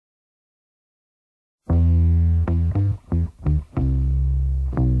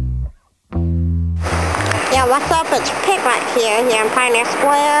What's up? It's Piglet here in Pioneer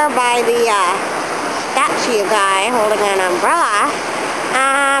Square by the statue guy holding an umbrella.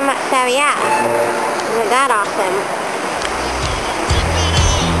 So yeah, isn't that awesome?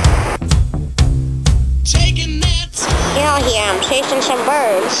 You'll hear I'm chasing some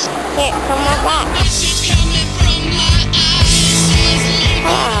birds. Here, come right back.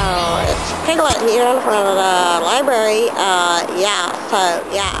 Hello, it's Piglet here in front of the library. Yeah.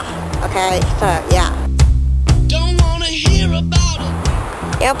 Don't wanna hear about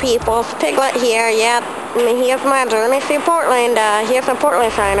it. Yo people, it's Piglet here. Yep, here's my journey through Portland. Here's the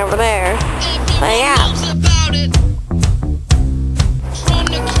Portland sign over there. So yeah.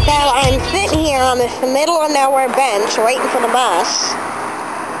 So I'm sitting here on this middle of nowhere bench waiting for the bus.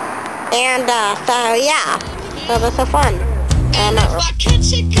 And so yeah. So this is fun.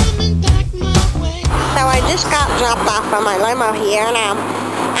 So I just got dropped off from my limo here, and I'm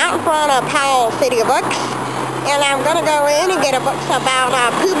out in front of Powell City Books, and I'm gonna go in and get a book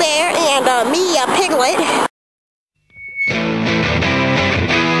about Pooh Bear and me, Piglet.